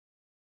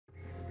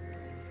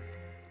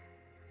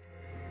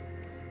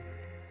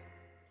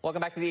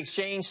Welcome back to the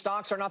exchange.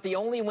 Stocks are not the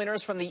only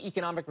winners from the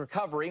economic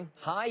recovery.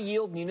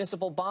 High-yield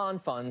municipal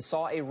bond funds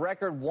saw a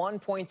record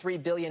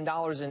 $1.3 billion in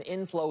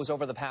inflows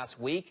over the past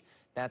week.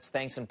 That's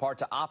thanks in part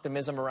to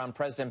optimism around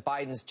President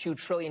Biden's $2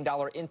 trillion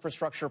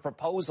infrastructure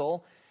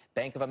proposal.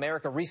 Bank of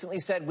America recently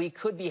said we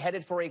could be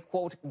headed for a,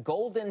 quote,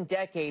 golden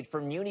decade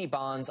for muni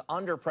bonds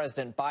under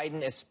President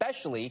Biden,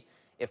 especially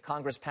if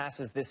Congress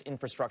passes this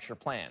infrastructure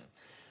plan.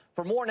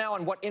 For more now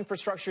on what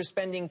infrastructure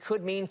spending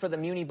could mean for the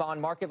muni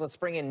bond market, let's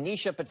bring in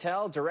Nisha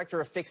Patel,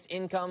 Director of Fixed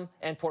Income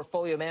and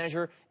Portfolio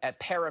Manager at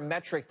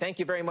Parametric. Thank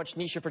you very much,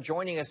 Nisha, for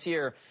joining us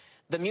here.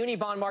 The muni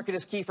bond market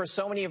is key for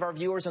so many of our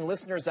viewers and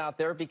listeners out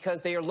there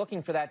because they are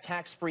looking for that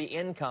tax-free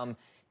income.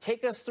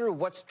 Take us through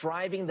what's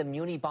driving the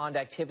muni bond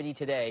activity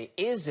today.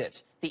 Is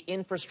it the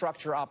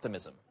infrastructure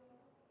optimism?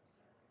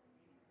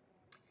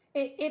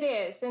 It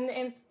is.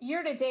 And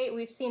year to date,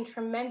 we've seen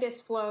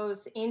tremendous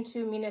flows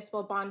into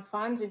municipal bond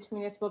funds, into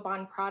municipal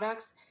bond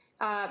products.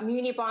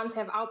 Muni bonds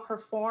have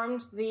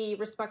outperformed the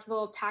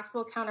respectable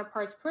taxable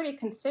counterparts pretty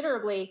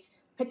considerably,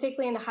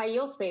 particularly in the high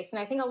yield space. And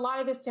I think a lot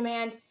of this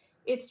demand,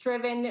 it's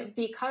driven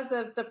because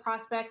of the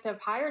prospect of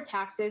higher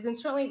taxes and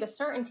certainly the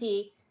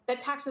certainty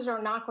that taxes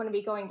are not going to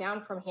be going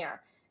down from here.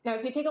 Now,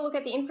 if you take a look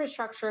at the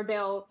infrastructure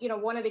bill,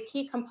 one of the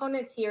key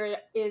components here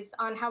is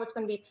on how it's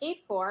going to be paid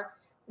for,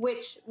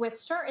 which with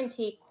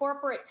certainty,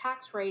 corporate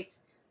tax rates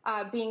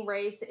being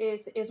raised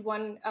is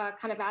one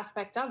kind of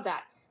aspect of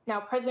that.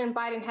 Now, President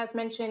Biden has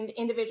mentioned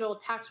individual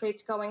tax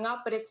rates going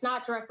up, but it's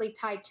not directly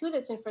tied to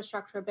this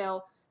infrastructure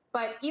bill.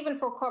 But even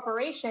for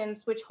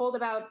corporations, which hold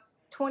about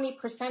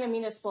 20% of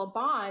municipal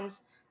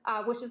bonds,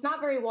 which is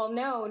not very well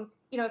known,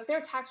 if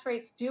their tax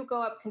rates do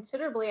go up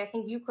considerably, I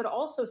think you could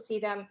also see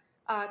them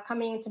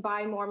coming to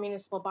buy more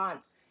municipal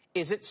bonds.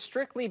 Is it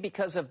strictly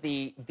because of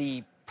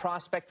the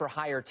prospect for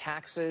higher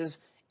taxes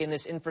in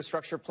this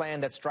infrastructure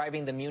plan that's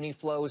driving the muni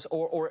flows,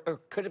 or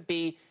could it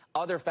be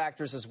other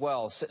factors as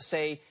well?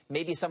 Say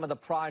maybe some of the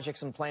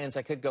projects and plans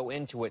that could go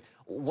into it.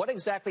 What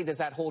exactly does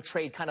that whole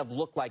trade kind of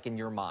look like in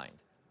your mind?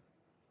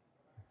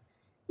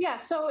 Yeah,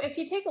 so if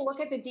you take a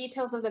look at the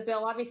details of the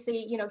bill,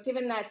 obviously,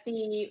 given that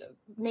the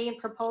main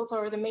proposal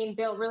or the main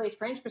bill really is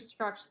for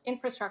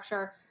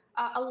infrastructure,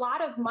 a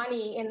lot of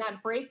money in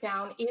that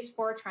breakdown is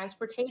for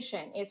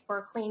transportation, is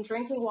for clean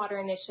drinking water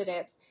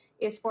initiatives,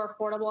 is for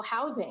affordable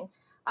housing.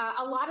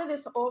 A lot of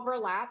this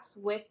overlaps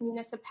with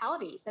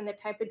municipalities and the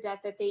type of debt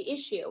that they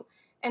issue.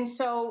 And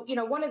so,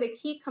 one of the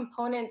key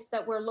components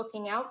that we're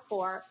looking out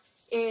for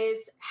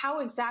is how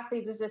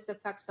exactly does this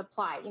affect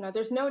supply?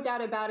 There's no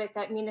doubt about it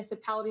that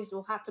municipalities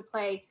will have to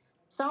play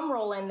some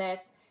role in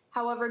this.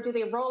 However, do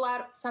they roll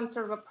out some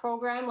sort of a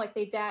program like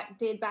they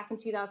did back in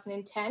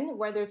 2010,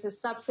 where there's a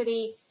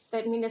subsidy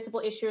that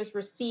municipal issuers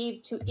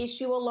receive to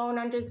issue a loan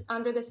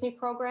under this new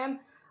program?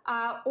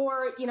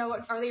 Or,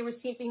 are they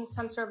receiving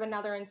some sort of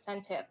another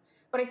incentive?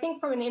 But I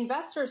think from an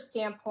investor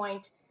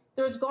standpoint,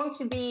 there's going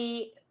to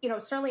be,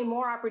 certainly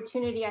more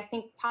opportunity, I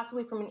think,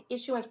 possibly from an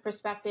issuance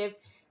perspective.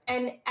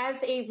 And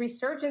as a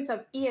resurgence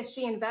of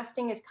ESG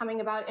investing is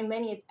coming about in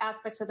many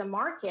aspects of the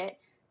market,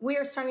 we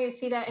are starting to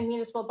see that in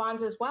municipal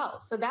bonds as well.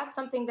 So that's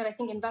something that I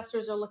think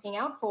investors are looking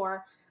out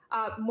for.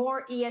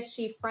 More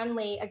ESG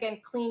friendly, again,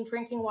 clean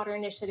drinking water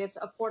initiatives,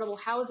 affordable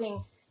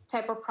housing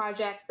type of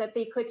projects that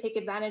they could take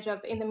advantage of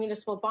in the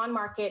municipal bond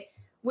market,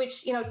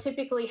 which,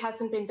 typically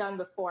hasn't been done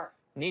before.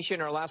 Nisha,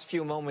 in our last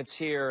few moments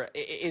here,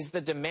 is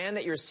the demand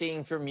that you're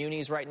seeing for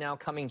munis right now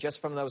coming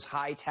just from those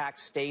high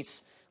tax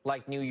states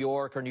like New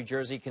York or New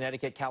Jersey,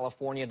 Connecticut,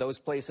 California, those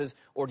places,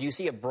 or do you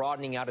see a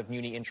broadening out of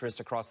muni interest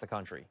across the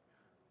country?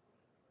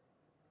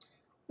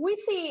 We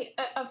see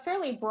a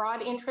fairly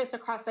broad interest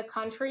across the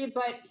country,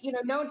 but,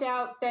 no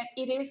doubt that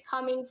it is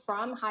coming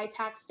from high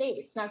tax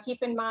states. Now,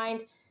 keep in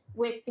mind,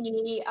 with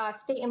the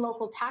state and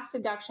local tax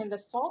deduction, the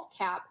SALT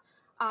cap,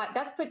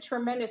 that's put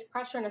tremendous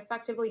pressure and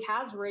effectively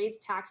has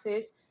raised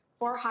taxes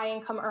for high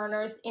income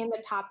earners in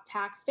the top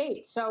tax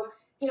states. So,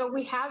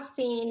 we have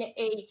seen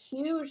a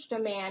huge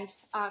demand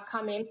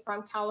come in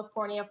from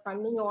California,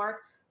 from New York,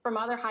 from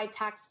other high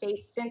tax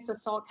states since the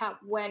SALT cap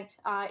went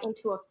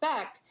into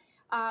effect.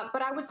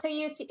 But I would say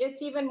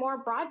it's even more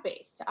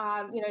broad-based.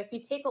 If you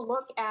take a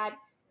look at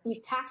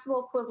the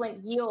taxable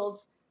equivalent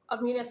yields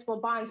of municipal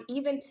bonds,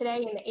 even today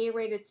in the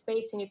A-rated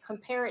space, and you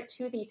compare it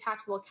to the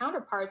taxable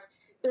counterparts,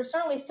 there's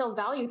certainly still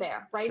value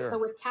there, right? Sure. So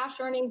with cash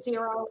earning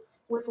zero,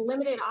 with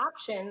limited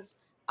options,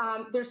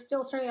 there's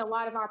still certainly a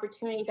lot of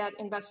opportunity that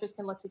investors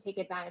can look to take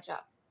advantage of.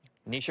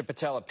 Nisha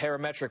Patel at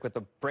Parametric with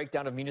the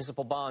breakdown of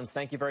municipal bonds.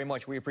 Thank you very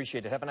much. We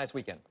appreciate it. Have a nice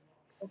weekend.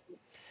 Thank you.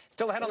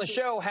 Still ahead on the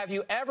show, have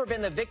you ever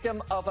been the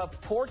victim of a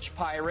porch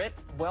pirate?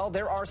 Well,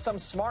 there are some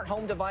smart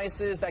home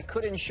devices that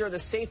could ensure the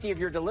safety of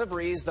your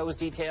deliveries. Those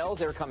details,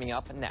 they're coming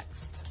up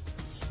next.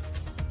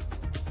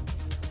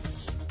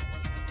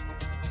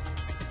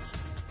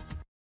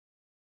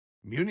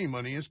 Muni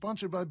Money is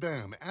sponsored by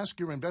BAM. Ask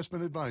your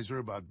investment advisor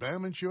about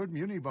BAM insured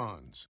muni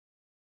bonds.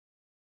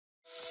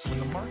 When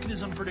the market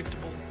is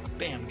unpredictable,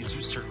 BAM gives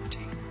you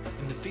certainty.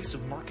 In the face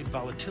of market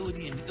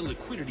volatility and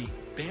illiquidity,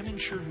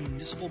 BAM-insured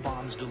municipal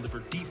bonds deliver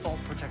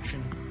default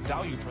protection,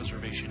 value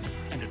preservation,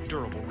 and a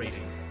durable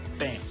rating.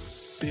 BAM.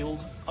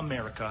 Build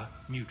America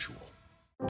Mutual.